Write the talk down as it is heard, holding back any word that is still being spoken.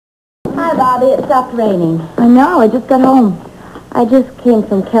Hi, Bobby. It stopped raining. I know. I just got home. I just came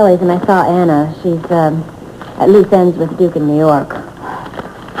from Kelly's and I saw Anna. She's at loose ends with Duke in New York.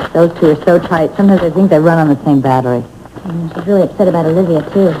 Those two are so tight. Sometimes I think they run on the same battery. And she's really upset about Olivia,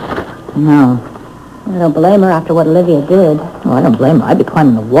 too. No. I don't blame her after what Olivia did. Oh, I don't blame her. I'd be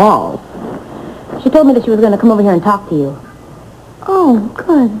climbing the walls. She told me that she was going to come over here and talk to you. Oh,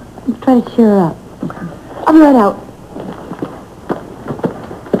 good. Let's try to cheer her up. Okay. I'll be right out.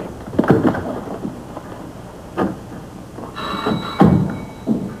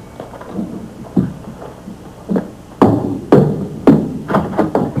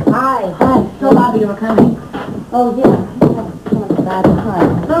 Hi. So, Bobby, you were coming. Oh, yeah. I had so much bad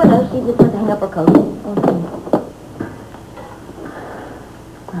time. No, she just went to hang up her coat. Okay.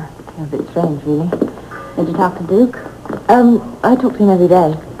 A bit strange, really. Did you talk to Duke? I talk to him every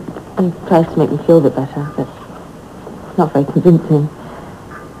day. He tries to make me feel a bit better, but it's not very convincing.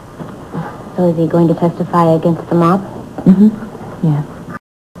 So is he going to testify against the mob? Mm-hmm. Yeah.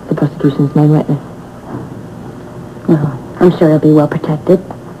 The prosecution's main witness. Well, I'm sure he'll be well protected.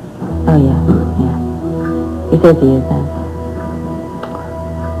 Oh, yeah. He says he is, then.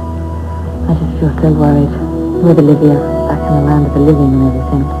 I just feel so worried. With Olivia back in the land of the living and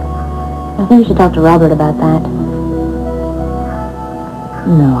everything. I think you should talk to Robert about that.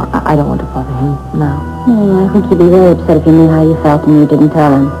 No, I don't want to bother him now. I think he'd be very upset if he knew how you felt and you didn't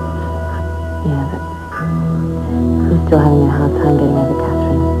tell him. Yeah, but he's still having a hard time getting over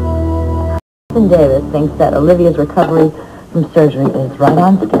Catherine. Captain Davis thinks that Olivia's recovery from surgery is right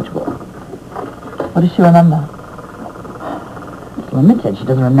on schedule. What does she remember? It's limited. She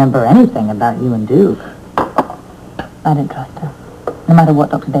doesn't remember anything about you and Duke. I don't trust her. No matter what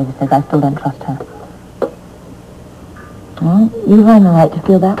Dr. Davis says, I still don't trust her. Well, you earn the right to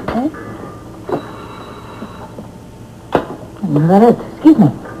feel that way. I know that is. Excuse me.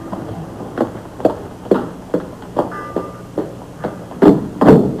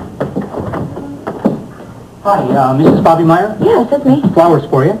 Hi, Mrs. Bobby Meyer? Yes, that's me. Flowers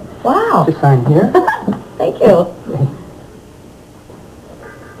for you. Wow. Just sign here. Thank you.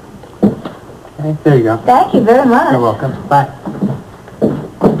 Okay, there you go. Thank you very much. You're welcome. Bye.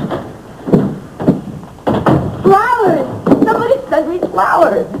 Flowers! Somebody sent me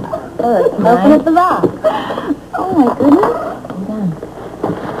flowers. Oh, Open up the box. Oh, my goodness. Hold on.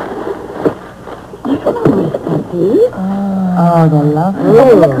 Look at all this, these. Oh, they're lovely. Look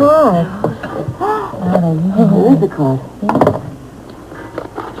at the card. Oh, they're lovely. Where's the card? Yeah.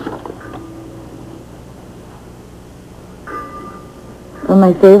 Well,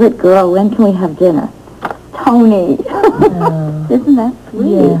 my favorite girl, when can we have dinner? Tony. Oh. Isn't that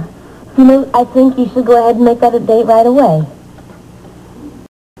sweet? Yeah. You know, I think you should go ahead and make that a date right away.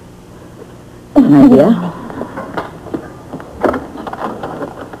 An idea.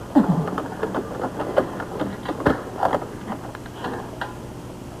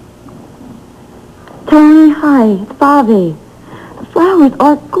 Tony, hi. It's Bobby. The flowers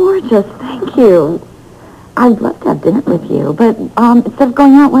are gorgeous. Thank you. I'd love to have dinner with you, but instead of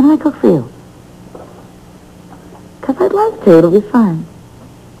going out, why don't I cook for you? Because I'd love to. It'll be fun.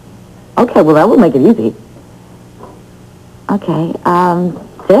 Okay, well, that will make it easy. Okay, 6?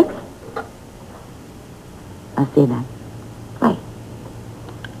 I'll see you then. Bye.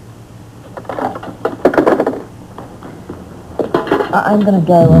 I'm going to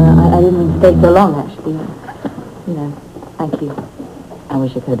go. I didn't mean to stay so long, actually. You know, thank you. I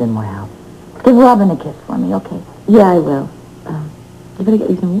wish I could have been more help. Give Robin a kiss for me, okay? Yeah, I will. You better get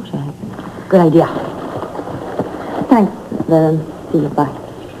you some water. Good idea. Thanks. See you. Bye.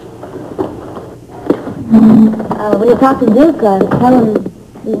 When you talk to Duke, tell him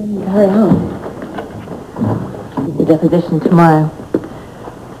to hurry home. The deposition tomorrow.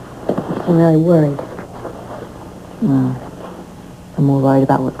 You seem really worried. I'm more worried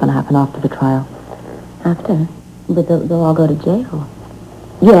about what's going to happen after the trial. After? But they'll all go to jail.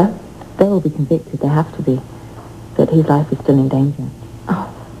 Yeah, they will be convicted. They have to be. But his life is still in danger. Oh.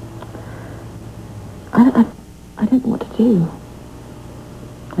 I don't know what to do.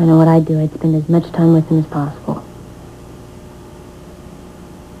 I know what I'd do. I'd spend as much time with him as possible.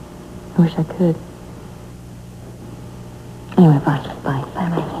 I wish I could. Anyway, bye. Bye,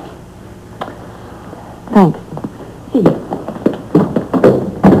 Maggie. Thanks. See you.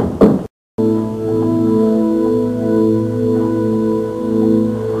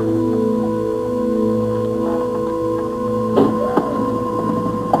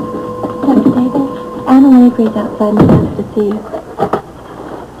 Dr. Davis, Anna Lavery's outside and wants to see you.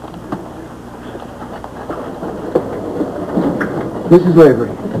 Mrs.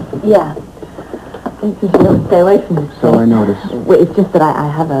 Lavery. Yeah. don't think you ought to stay away from this. So I notice. Well, it's just that I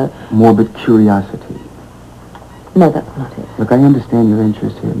have a... Morbid curiosity. No, that's not it. Look, I understand your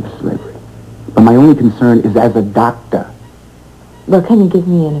interest here, Mrs. Lavery. But my only concern is as a doctor. Well, can you give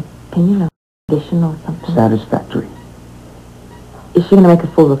me an opinion or condition or something? Satisfactory. Is she going to make a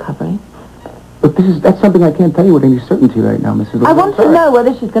full recovery? But that's something I can't tell you with any certainty right now, Mrs. Lavery. I want to know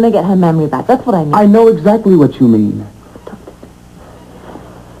whether she's going to get her memory back. That's what I mean. I know exactly what you mean.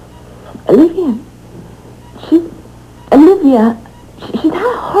 Olivia, she's had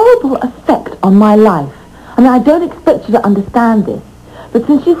a horrible effect on my life. I mean, I don't expect you to understand this, but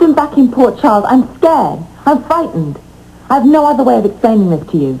since she's been back in Port Charles, I'm scared. I'm frightened. I have no other way of explaining this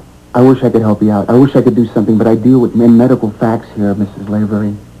to you. I wish I could help you out. I wish I could do something, but I deal with medical facts here, Mrs.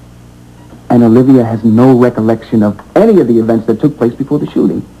 Lavery. And Olivia has no recollection of any of the events that took place before the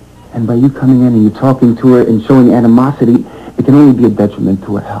shooting. And by you coming in and you talking to her and showing animosity, it can only be a detriment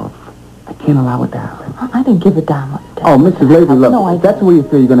to her health. I can't allow it to happen. I don't give a damn what to Oh, Mrs. Lavery, look, no, if that's the way you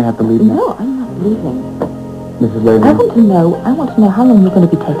feel, you're going to have to leave now. No, I'm not leaving. Mrs. Lavery. I want to know how long you're going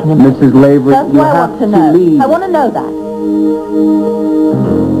to be taking him. Mrs. Lavery, That's you what I have want to to know. leave. I want to know that.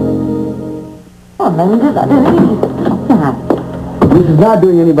 Oh, man, I don't need stop that. This is not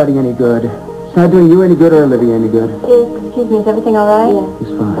doing anybody any good. It's not doing you any good or Olivia any good. Excuse me, is everything all right? Yeah.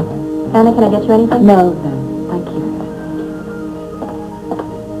 It's fine. Anna, can I get you anything? No, thank you.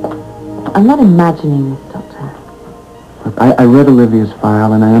 I'm not imagining this, Doctor. Look, I read Olivia's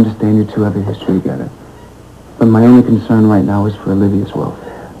file, and I understand you two have a history together. But my only concern right now is for Olivia's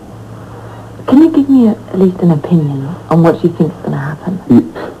welfare. Can you give me at least an opinion on what she thinks is going to happen?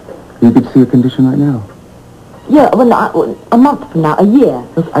 You could see her condition right now. Yeah, well, a month from now, a year.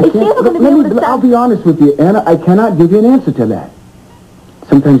 Look, Is she ever going to be able to I'll stand... be honest with you, Anna. I cannot give you an answer to that.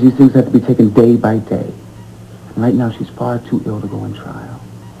 Sometimes these things have to be taken day by day. And right now, she's far too ill to go on trial.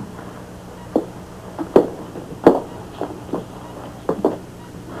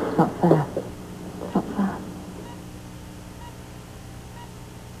 It's not fair. It's not fair.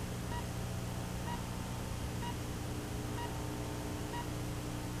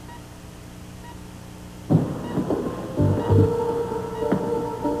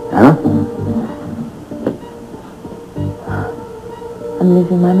 Anna? I'm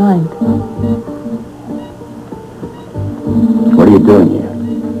losing my mind. What are you doing here?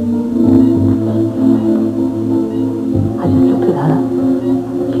 I just looked at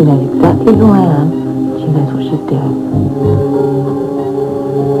her. She knows exactly who I am. She knows what she's doing.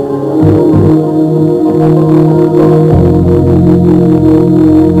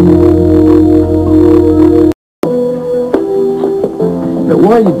 Now,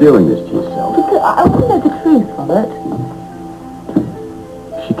 why are you doing this to yourself? Because I want to know the truth, Robert.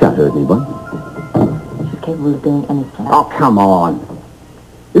 She can't hurt anybody. She's capable of doing anything. Oh, come on.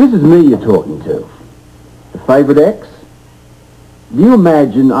 This is me you're talking to. The favorite ex? Do you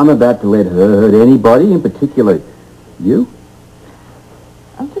imagine I'm about to let her hurt anybody, in particular you?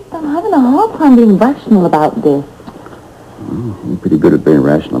 I'm having a hard time being rational about this. You're pretty good at being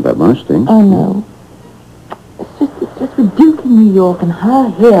rational about most things. Oh, no. It's just with Duke in New York and her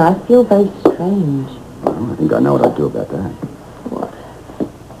here, I feel very strange. Well, I think I know what I'd do about that. What?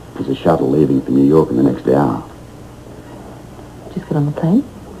 There's a shuttle leaving for New York in the next hour. Just get on the plane?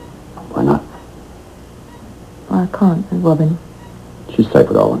 Why not? Well, I can't, Robin. She's safe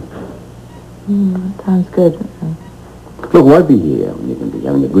with Olin. That sounds good. Look, why be here when you can be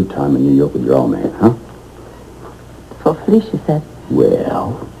having a good time in New York with your old man, huh? That's what Felicia said.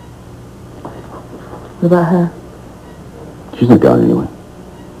 Well, What about her? she's not going anywhere.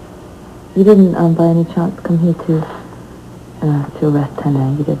 You didn't, by any chance, come here to arrest her,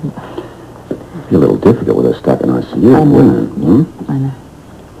 no, you didn't. It'd be a little difficult with her stuck in ICU, I know, wouldn't it? yeah, I know.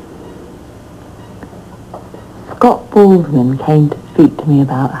 Scott Baldwin came to speak to me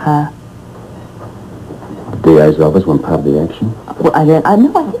about her. DA's office wasn't part of the action. Well, I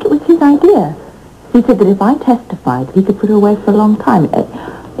think it was his idea. He said that if I testified, he could put her away for a long time.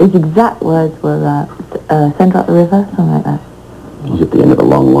 His exact words were, send her up the river, something like that. He's at the end of a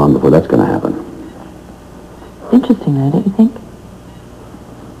long line before that's going to happen. Interesting, though, don't you think?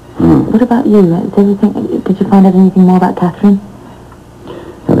 Hmm. What about you? Did you find out anything more about Catherine?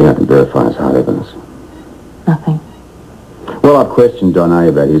 Nothing I can verify as hard evidence. Nothing. Well, I've questioned Don A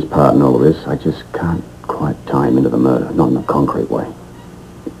about his part in all of this. I just can't quite tie him into the murder, not in a concrete way.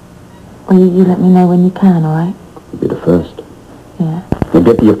 Well, you let me know when you can, all right? It'd be the first. Yeah. Now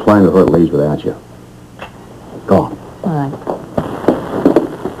get to your plane before it leaves without you. Go on. All right.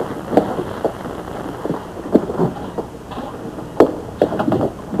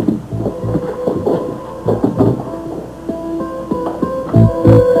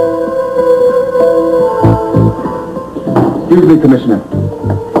 Excuse me, Commissioner.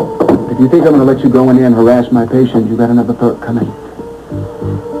 If you think I'm going to let you go in there and harass my patient, you got another thought coming.